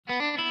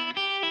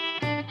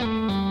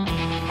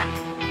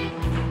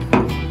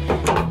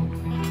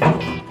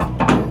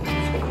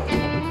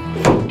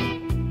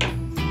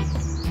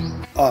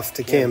off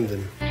to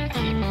Camden.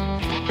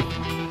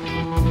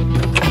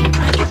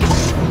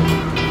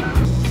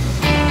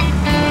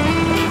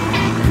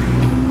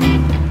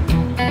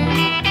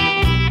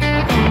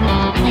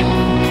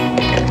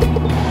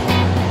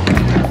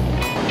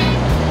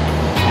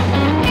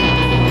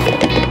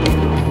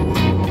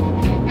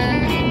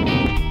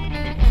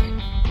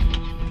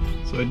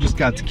 So I just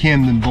got to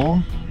Camden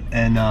Bowl,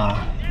 and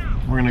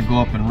we're gonna go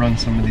up and run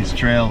some of these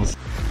trails.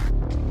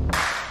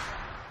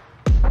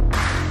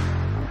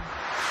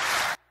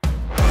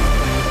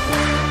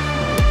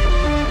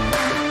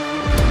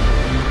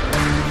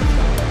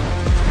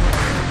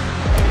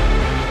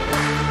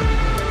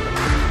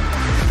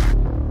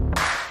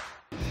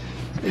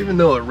 Even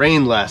though it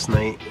rained last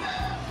night,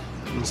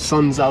 the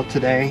sun's out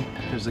today,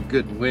 there's a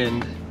good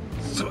wind,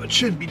 so it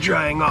should be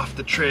drying off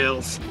the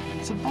trails.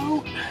 It's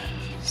about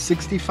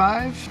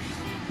 65,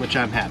 which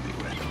I'm happy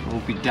with. I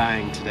won't be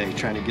dying today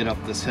trying to get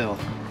up this hill.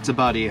 It's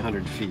about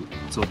 800 feet,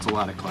 so it's a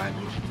lot of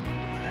climbing.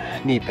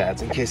 Knee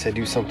pads in case I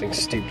do something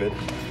stupid.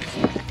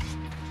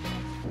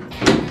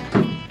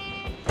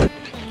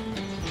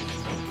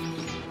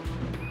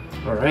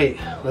 All right,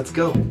 let's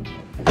go.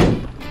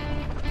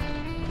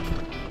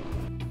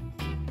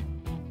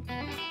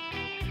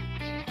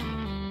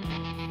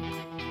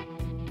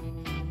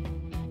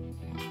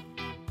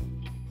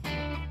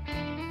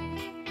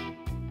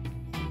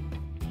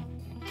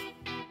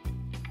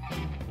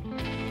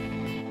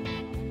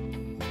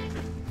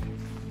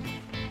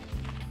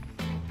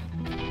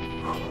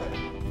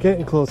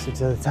 Getting closer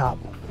to the top.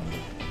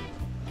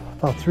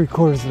 About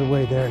 3/4 of the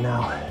way there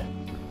now.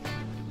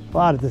 A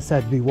lot of this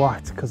had to be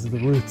walked because of the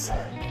roots.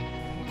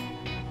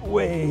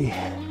 Way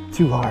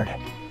too hard.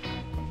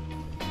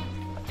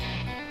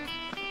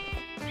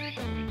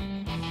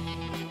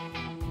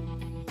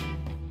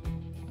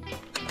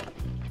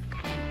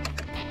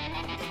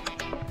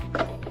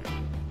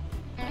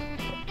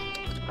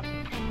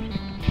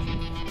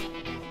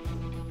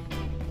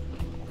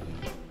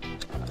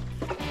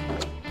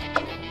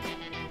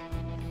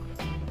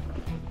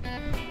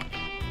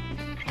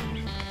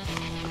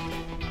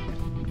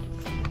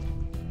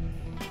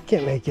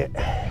 Can't make it.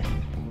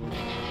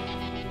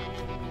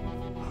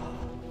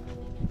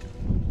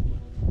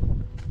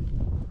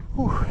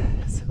 Whew,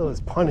 this hill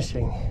is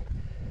punishing.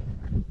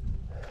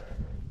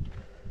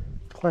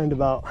 Climbed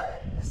about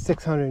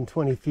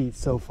 620 feet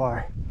so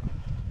far,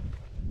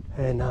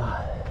 and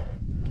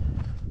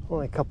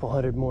only a couple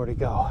hundred more to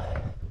go.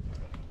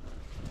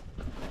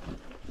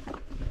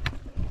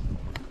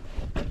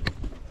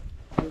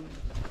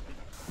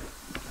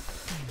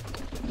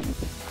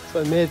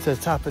 So I made it to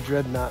the top of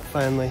Dreadnought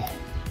finally.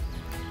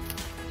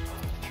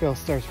 Trail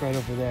starts right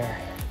over there,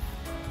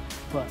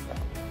 but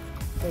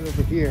right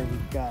over here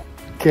we've got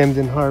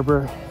Camden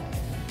Harbor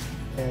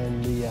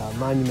and the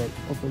monument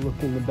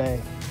overlooking the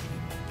bay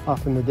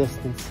off in the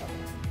distance.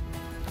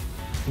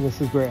 And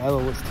this is where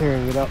Ella was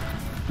tearing it up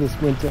this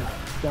winter,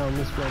 down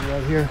this one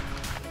right here.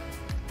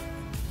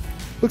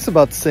 Looks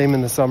about the same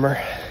in the summer.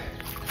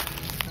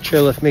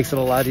 Chairlift makes it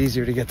a lot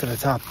easier to get to the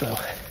top though.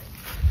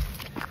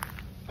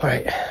 All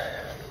right,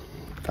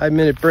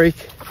 5-minute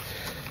break.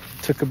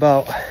 Took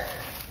about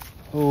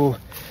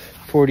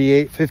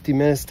 48, 50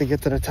 minutes to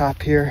get to the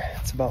top here.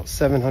 It's about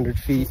 700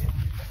 feet.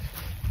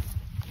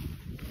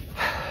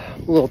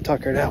 I'm a little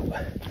tuckered out.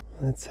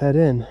 Let's head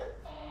in.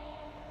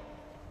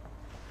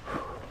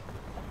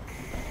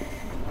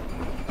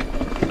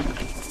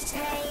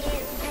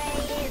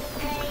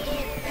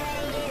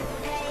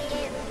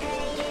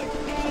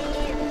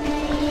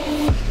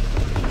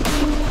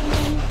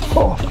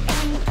 Oh,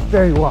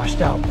 very washed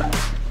out.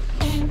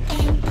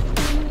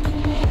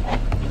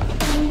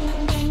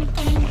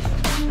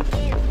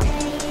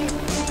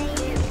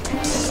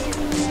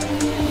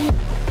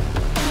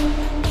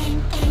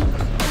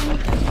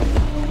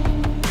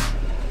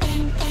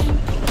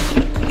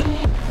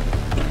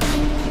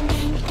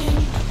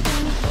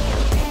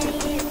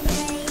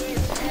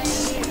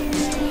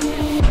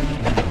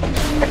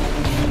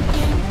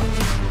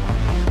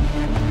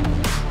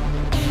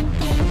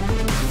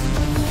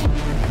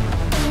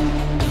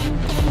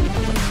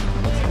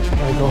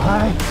 Go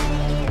high.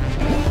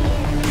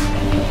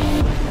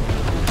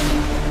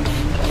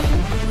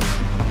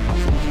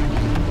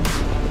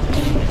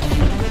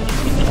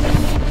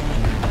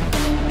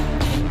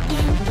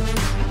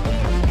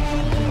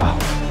 Wow,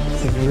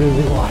 it's like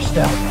really washed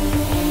out.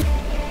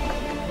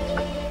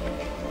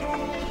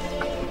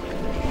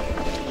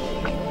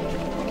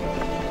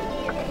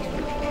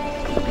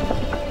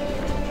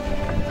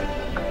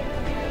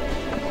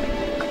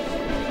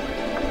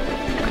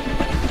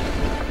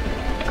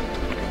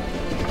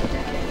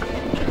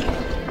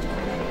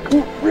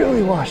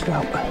 Really washed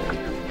out.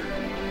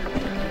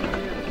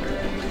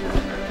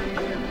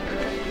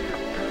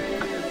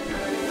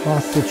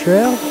 Lost the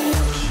trail?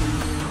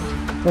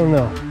 Oh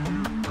no.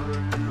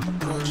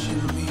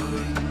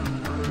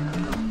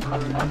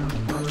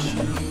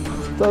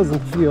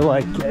 Doesn't feel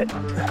like it.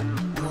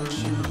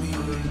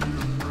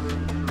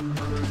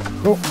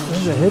 Oh,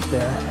 there's a hit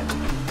there.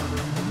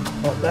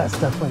 Oh, that's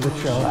definitely the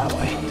trail that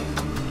way.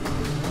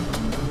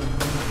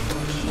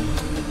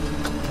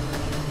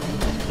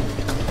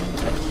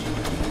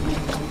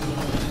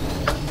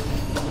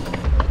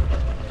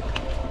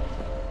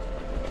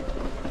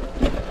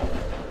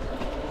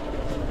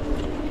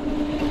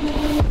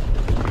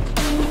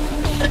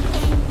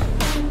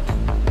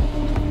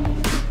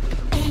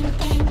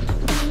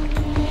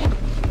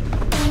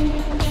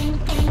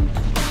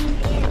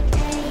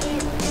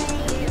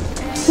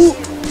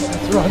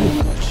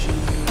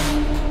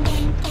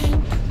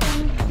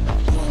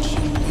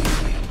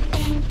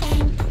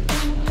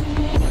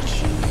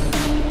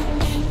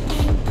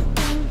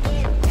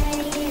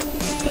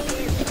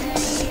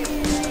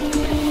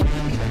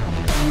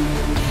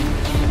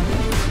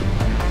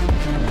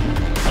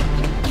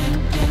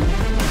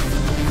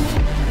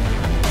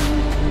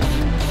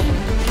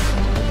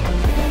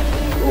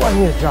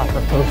 need a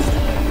dropper post.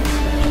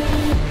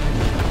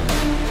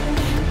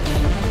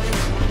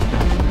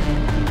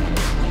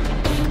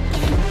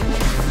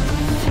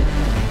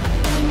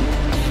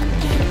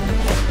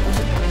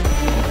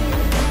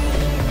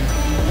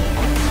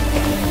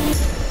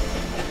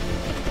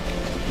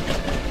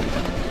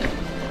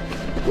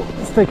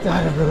 Let's take the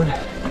higher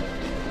road.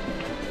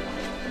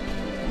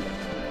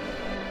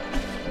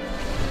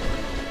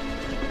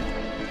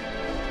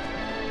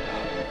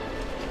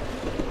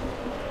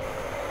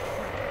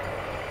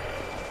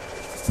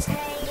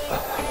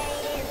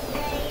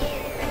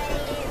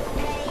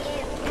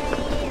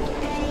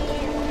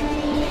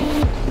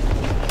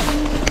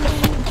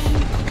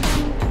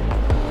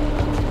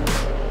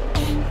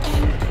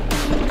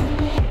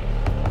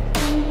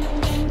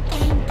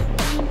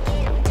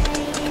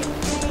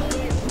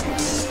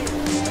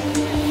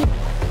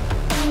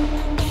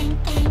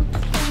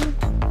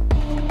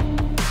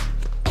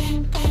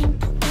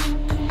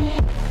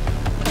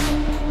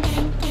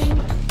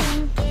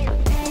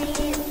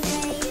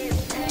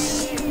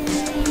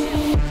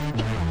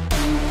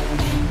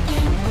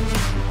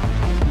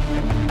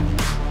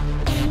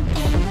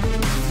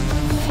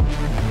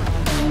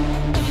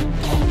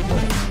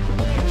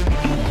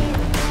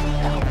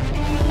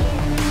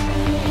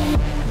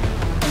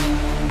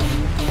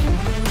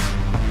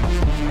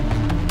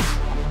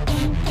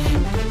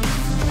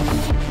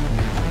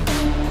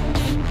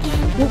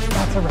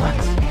 Lots of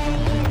rocks.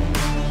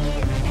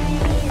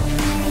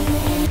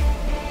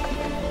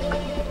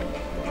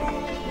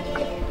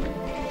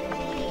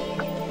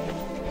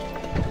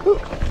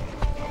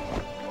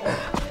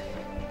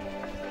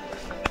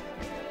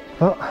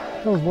 Well,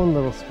 that was one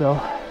little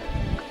spill.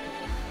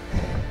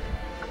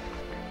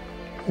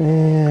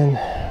 And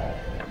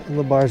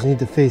the bars need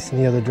to face in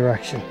the other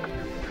direction.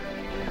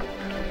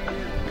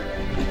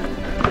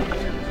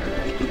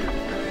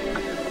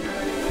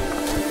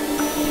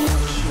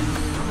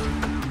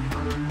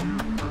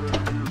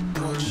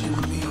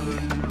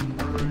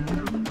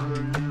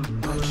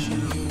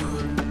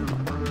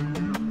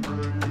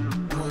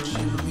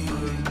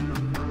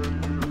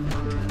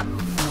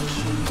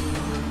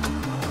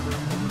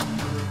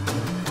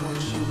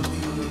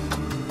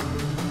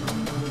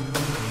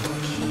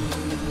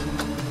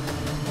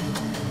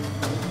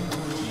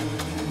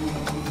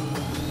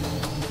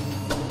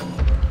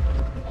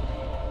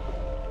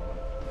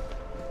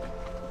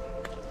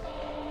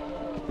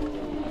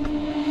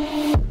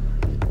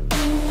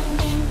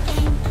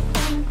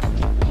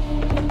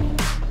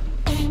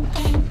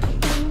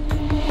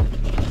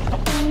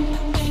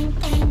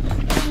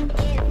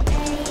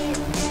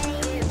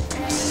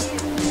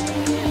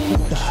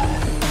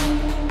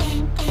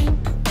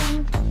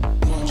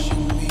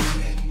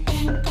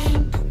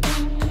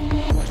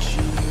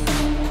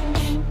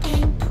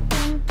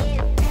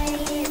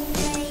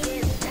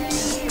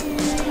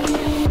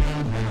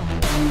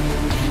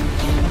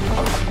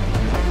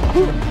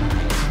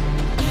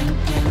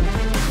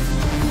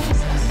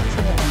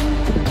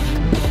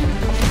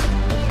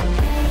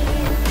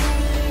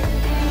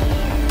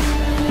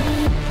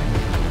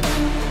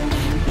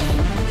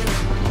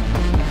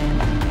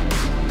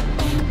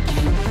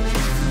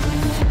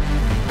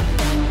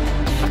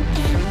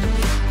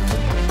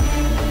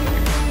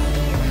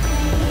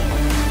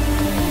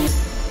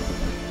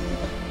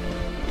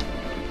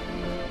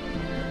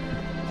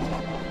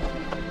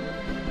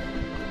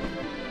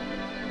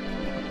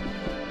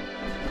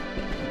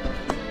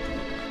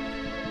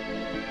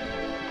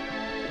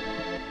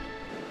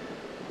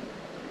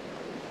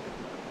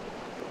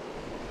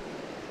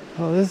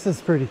 Oh, this is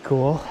pretty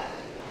cool.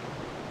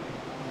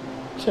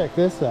 Check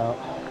this out.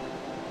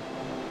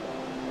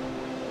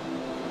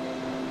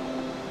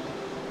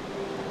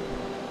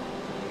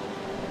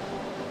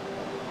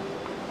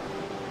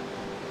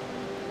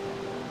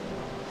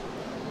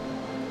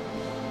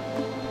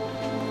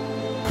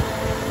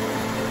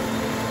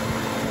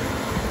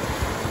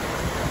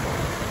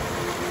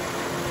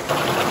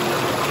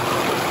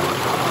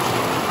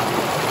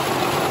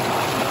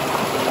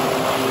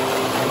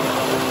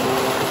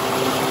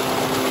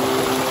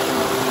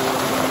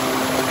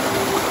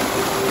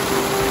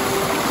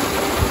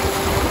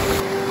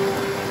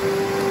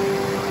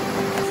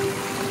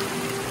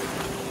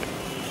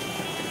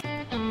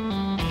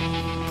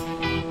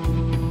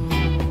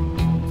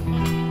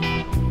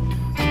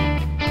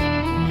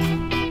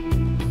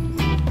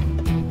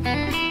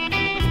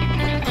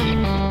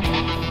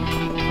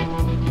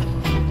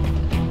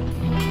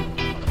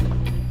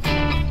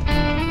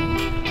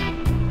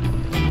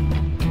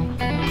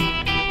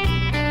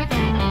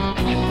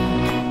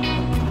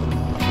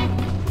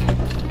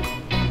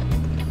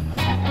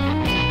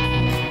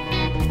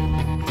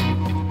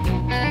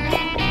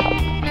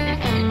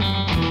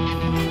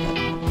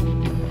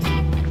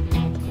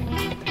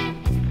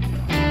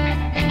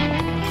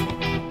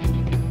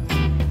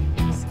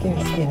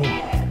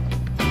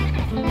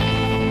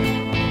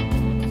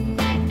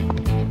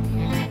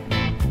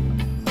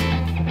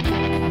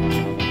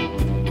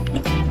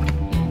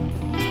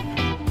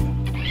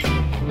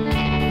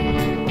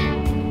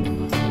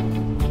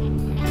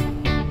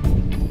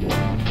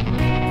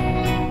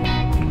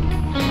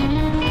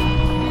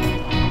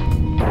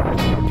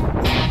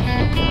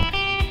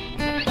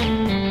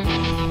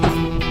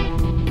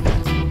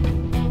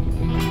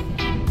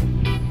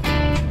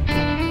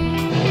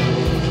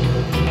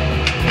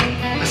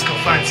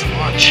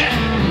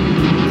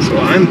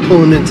 I'm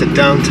pulling into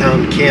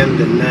downtown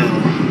Camden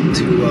now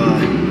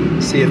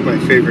to see if my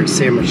favorite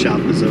sandwich shop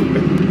is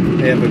open.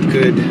 They have a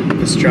good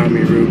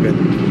pastrami Reuben,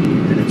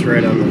 and it's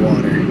right on the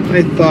water.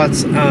 My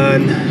thoughts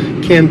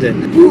on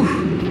Camden.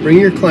 Whew. Bring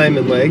your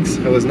climbing legs.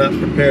 I was not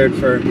prepared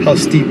for how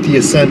steep the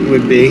ascent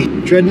would be.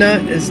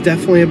 Dreadnought is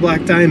definitely a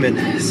black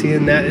diamond.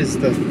 Seeing that is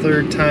the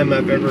third time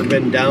I've ever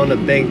been down a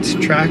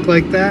banked track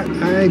like that,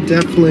 I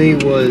definitely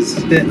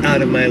was a bit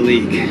out of my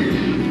league.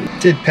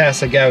 Did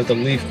pass a guy with a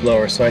leaf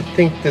blower, so I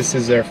think this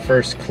is their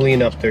first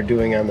cleanup they're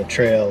doing on the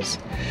trails,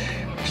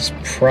 which is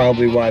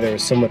probably why there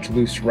was so much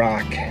loose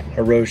rock,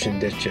 erosion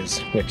ditches,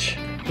 which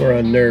were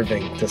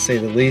unnerving to say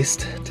the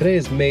least. Today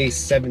is May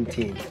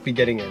 17th. Be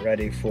getting it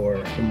ready for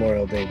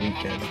Memorial Day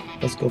weekend.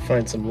 Let's go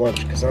find some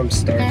lunch because I'm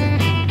starving.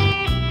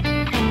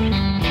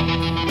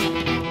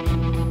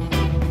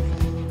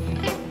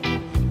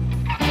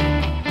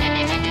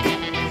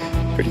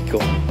 Pretty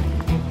cool.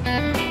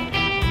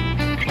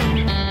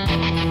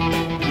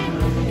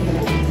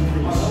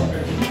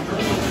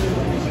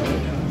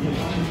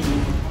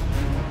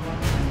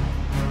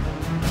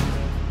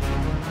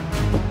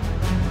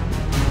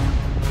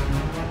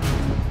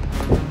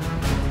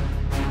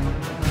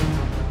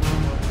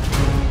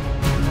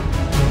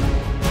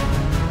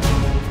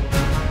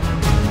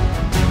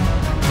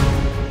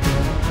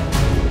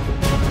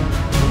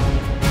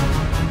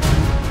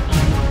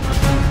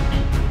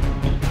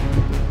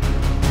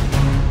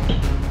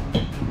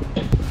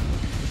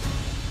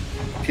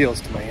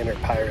 Appeals to my inner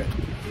pirate.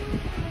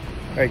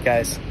 Alright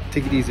guys,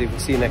 take it easy. We'll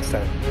see you next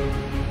time.